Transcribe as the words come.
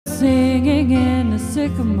singing in a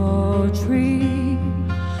sycamore tree.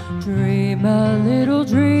 Dream a little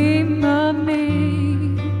dream of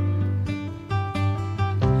me.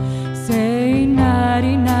 Say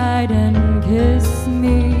nighty night and kiss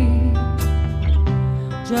me.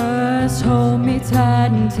 Just hold me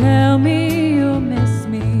tight and tell me you'll miss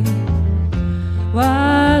me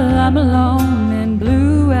while I'm alone and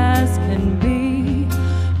blue as can be.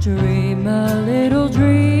 Dream a little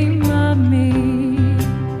dream of me.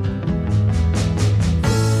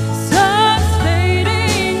 Sun's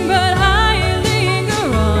fading, but I linger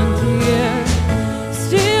on, dear,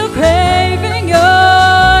 still craving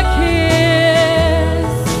your kiss.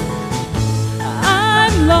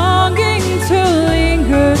 I'm longing to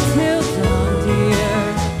linger till dawn, dear,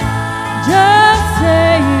 just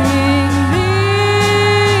saying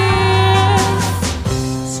this.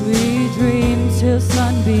 Sweet dreams till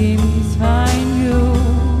sunbeams find you.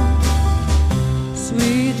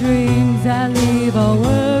 Sweet dreams that leave all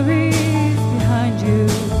worries behind you.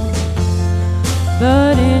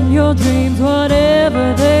 But in your dreams,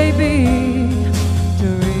 whatever they be,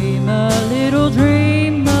 dream a little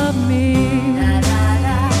dream of me.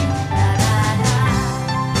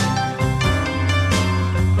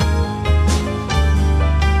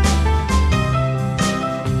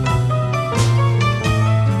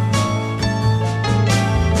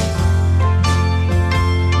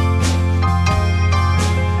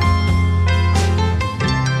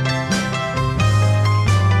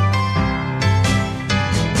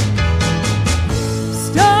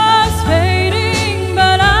 Stars fading,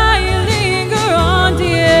 but I linger on,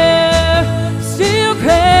 dear, still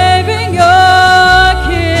craving your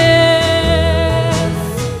kiss.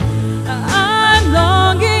 I'm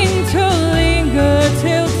longing to linger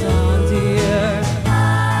till dawn, dear,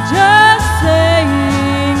 just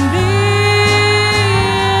saying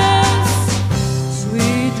this.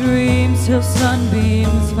 Sweet dreams till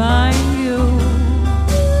sunbeams find you.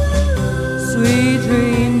 Sweet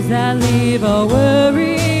dreams that leave all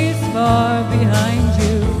worries far behind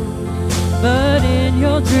you. But in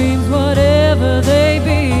your dreams, whatever they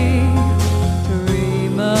be,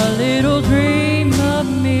 dream a little dream of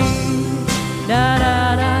me. Da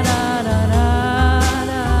da da da da da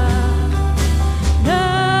da. Da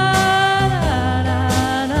da da da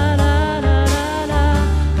da da da.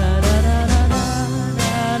 Da da da da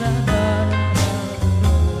da da da.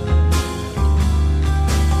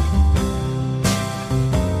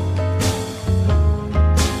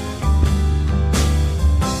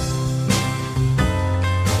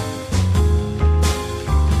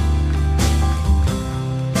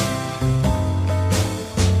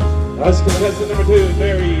 That's contestant number 2,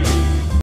 Mary